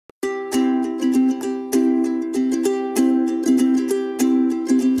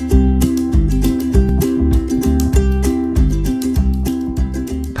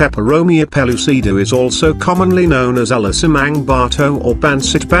Peperomia pellucida is also commonly known as Ulasimang Bato or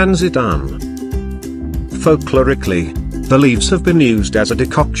Pansit-pansitan. Folklorically, the leaves have been used as a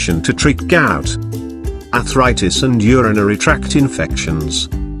decoction to treat gout, arthritis and urinary tract infections.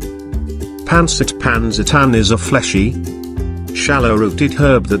 Pansit-pansitan is a fleshy, shallow-rooted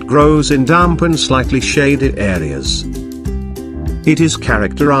herb that grows in damp and slightly shaded areas. It is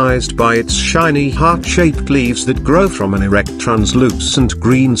characterized by its shiny heart-shaped leaves that grow from an erect translucent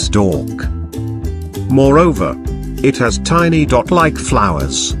green stalk. Moreover, it has tiny dot-like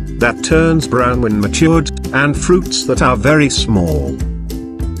flowers that turns brown when matured, and fruits that are very small.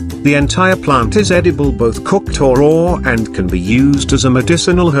 The entire plant is edible both cooked or raw and can be used as a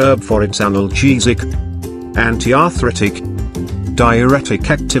medicinal herb for its analgesic, anti-arthritic, diuretic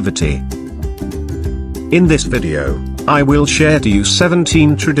activity. In this video, I will share to you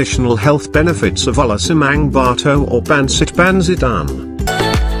 17 traditional health benefits of Ulasimang Bato or Pansit-pansitan.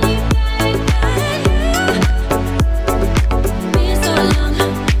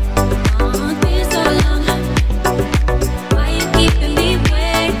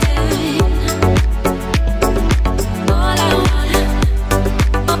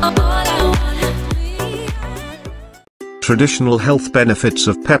 Traditional health benefits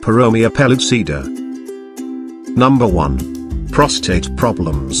of Peperomia Pellucida. Number 1. Prostate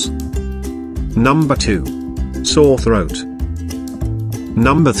problems. Number 2. Sore throat.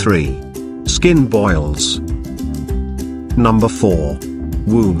 Number 3. Skin boils. Number 4.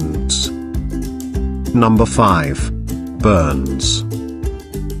 Wounds. Number 5. Burns.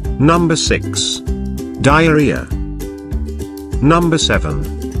 Number 6. Diarrhea. Number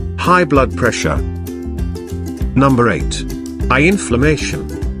 7. High blood pressure. Number 8. Eye inflammation.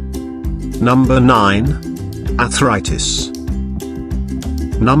 Number 9. Arthritis.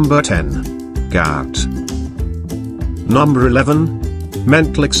 Number 10. Gout. Number 11.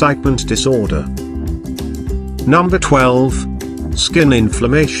 Mental excitement disorder. Number 12. Skin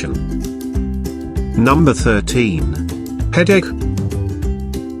inflammation. Number 13. Headache.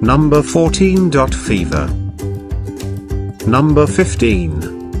 Number 14. Fever. Number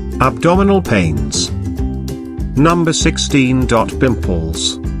 15. Abdominal pains. Number 16.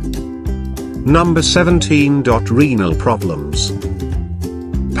 Pimples. Number 17. Renal problems.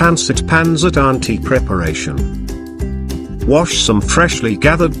 Pansit-pansitan tea preparation. Wash some freshly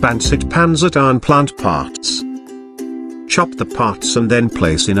gathered Pansit-pansitan plant parts. Chop the parts and then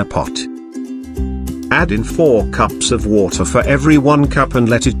place in a pot. Add in 4 cups of water for every 1 cup and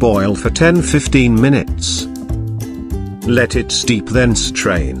let it boil for 10-15 minutes. Let it steep, then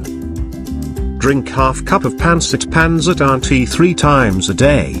strain. Drink ½ cup of Pansit-pansitan tea 3 times a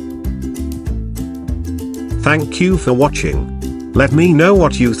day. Thank you for watching. Let me know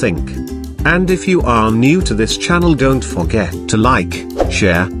what you think. And if you are new to this channel, don't forget to like,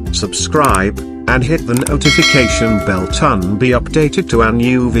 share, subscribe, and hit the notification bell to be updated to a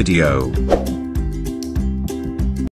new video.